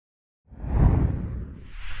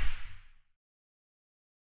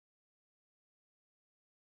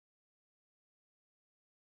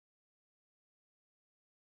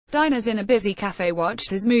Diners in a busy cafe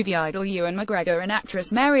watched as movie idol Ewan McGregor and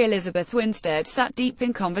actress Mary Elizabeth Winstead sat deep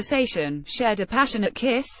in conversation, shared a passionate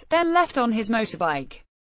kiss, then left on his motorbike.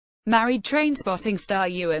 Married Trainspotting star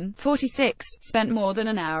Ewan, 46, spent more than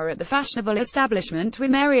an hour at the fashionable establishment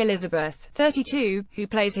with Mary Elizabeth, 32, who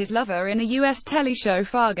plays his lover in the US telly show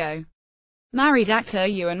Fargo. Married actor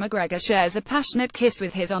Ewan McGregor shares a passionate kiss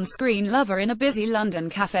with his on-screen lover in a busy London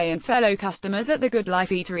cafe, and fellow customers at the Good Life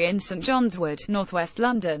eatery in St John's Wood, northwest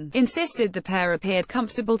London, insisted the pair appeared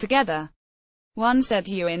comfortable together. One said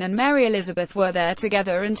Ewan and Mary Elizabeth were there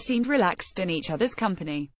together and seemed relaxed in each other's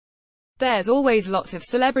company. There's always lots of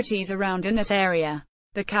celebrities around in that area.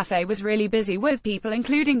 The cafe was really busy with people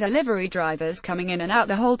including delivery drivers coming in and out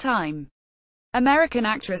the whole time. American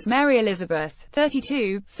actress Mary Elizabeth,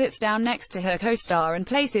 32, sits down next to her co-star and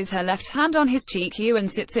places her left hand on his cheek. Ewan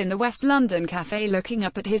sits in the West London cafe looking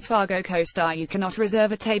up at his Fargo co-star. You cannot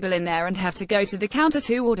reserve a table in there and have to go to the counter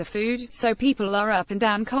to order food, so people are up and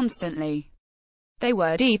down constantly. They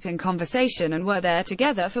were deep in conversation and were there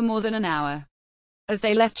together for more than an hour. As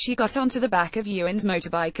they left, she got onto the back of Ewan's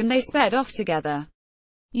motorbike and they sped off together.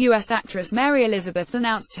 US actress Mary Elizabeth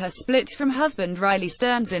announced her split from husband Riley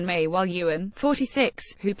Stearns in May, while Ewan, 46,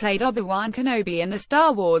 who played Obi-Wan Kenobi in the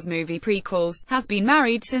Star Wars movie prequels, has been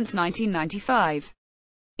married since 1995.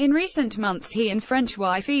 In recent months he and French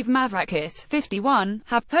wife Eve Mavrakis, 51,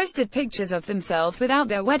 have posted pictures of themselves without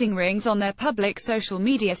their wedding rings on their public social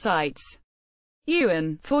media sites.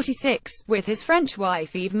 Ewan, 46, with his French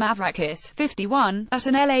wife Eve Mavrakis, 51, at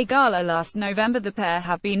an LA gala last November. The pair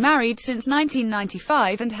have been married since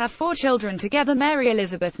 1995 and have 4 children together. Mary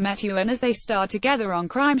Elizabeth met Ewan as they starred together on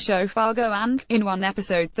crime show Fargo, and, in one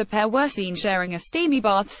episode, the pair were seen sharing a steamy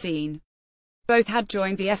bath scene. Both had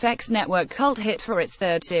joined the FX network cult hit for its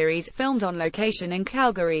 3rd series, filmed on location in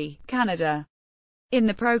Calgary, Canada. In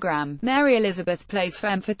the program, Mary Elizabeth plays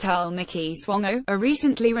femme fatale Nikki Swongo, a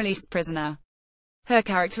recently released prisoner. Her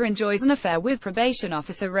character enjoys an affair with probation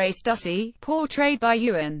officer Ray Stussy, portrayed by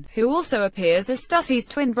Ewan, who also appears as Stussy's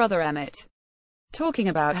twin brother Emmett. Talking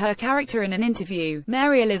about her character in an interview,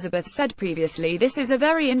 Mary Elizabeth said previously, "This is a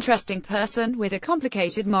very interesting person, with a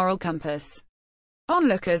complicated moral compass."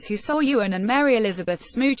 Onlookers who saw Ewan and Mary Elizabeth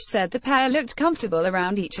smooch said the pair looked comfortable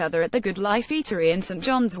around each other at the Good Life eatery in St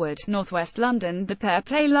John's Wood, northwest London. The pair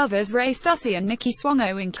play lovers Ray Stussy and Nikki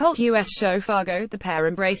Swongo in cult US show Fargo. The pair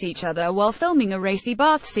embrace each other while filming a racy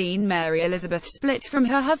bath scene. Mary Elizabeth split from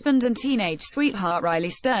her husband and teenage sweetheart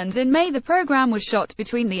Riley Stearns in May. The program was shot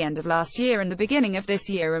between the end of last year and the beginning of this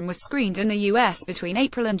year and was screened in the US between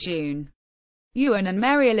April and June. Ewan and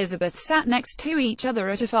Mary Elizabeth sat next to each other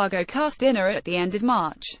at a Fargo cast dinner at the end of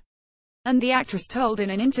March. And the actress told in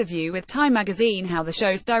an interview with Time magazine how the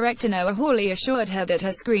show's director Noah Hawley assured her that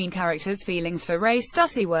her screen character's feelings for Ray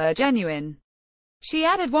Stussy were genuine. She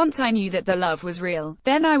added, "Once I knew that the love was real,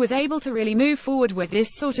 then I was able to really move forward with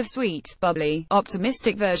this sort of sweet, bubbly,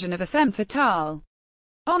 optimistic version of a femme fatale."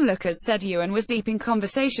 Onlookers said Ewan was deep in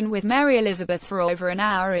conversation with Mary Elizabeth for over an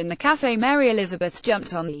hour in the cafe. Mary Elizabeth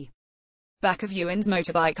jumped on the back of Ewan's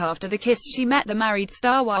motorbike after the kiss. She met the married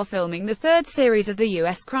star while filming the 3rd series of the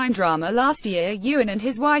US crime drama last year. Ewan and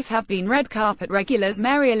his wife have been red carpet regulars.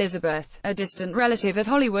 Mary Elizabeth, a distant relative of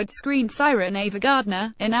Hollywood screen siren Ava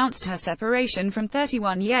Gardner, announced her separation from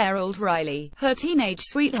 31-year-old Riley, her teenage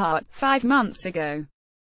sweetheart, 5 months ago.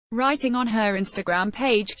 Writing on her Instagram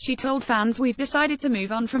page, she told fans, "We've decided to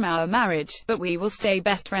move on from our marriage, but we will stay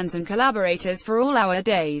best friends and collaborators for all our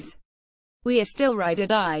days. We are still ride or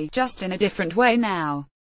die, just in a different way now.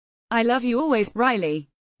 I love you always, Riley."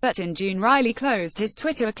 But in June, Riley closed his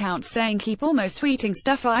Twitter account saying, "Keep almost tweeting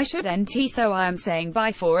stuff I shouldn't, so I am saying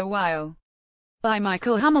bye for a while." By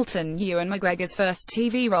Michael Hamilton. Ewan McGregor's first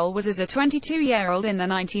TV role was as a 22-year-old in the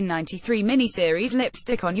 1993 miniseries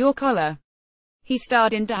Lipstick on Your Collar. He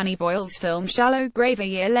starred in Danny Boyle's film Shallow Grave a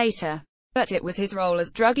year later. But it was his role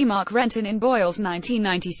as druggie Mark Renton in Boyle's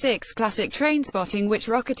 1996 classic Trainspotting which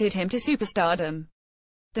rocketed him to superstardom.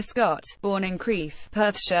 The Scot, born in Crieff,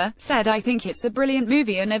 Perthshire, said, "I think it's a brilliant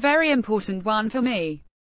movie and a very important one for me.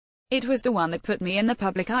 It was the one that put me in the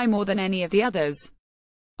public eye more than any of the others."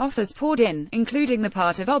 Offers poured in, including the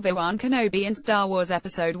part of Obi-Wan Kenobi in Star Wars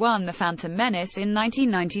Episode I The Phantom Menace in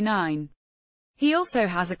 1999. He also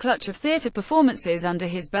has a clutch of theatre performances under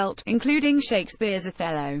his belt, including Shakespeare's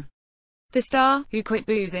Othello. The star, who quit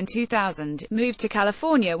booze in 2000, moved to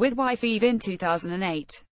California with wife Eve in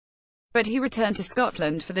 2008. But he returned to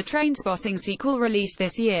Scotland for the Trainspotting sequel released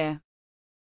this year.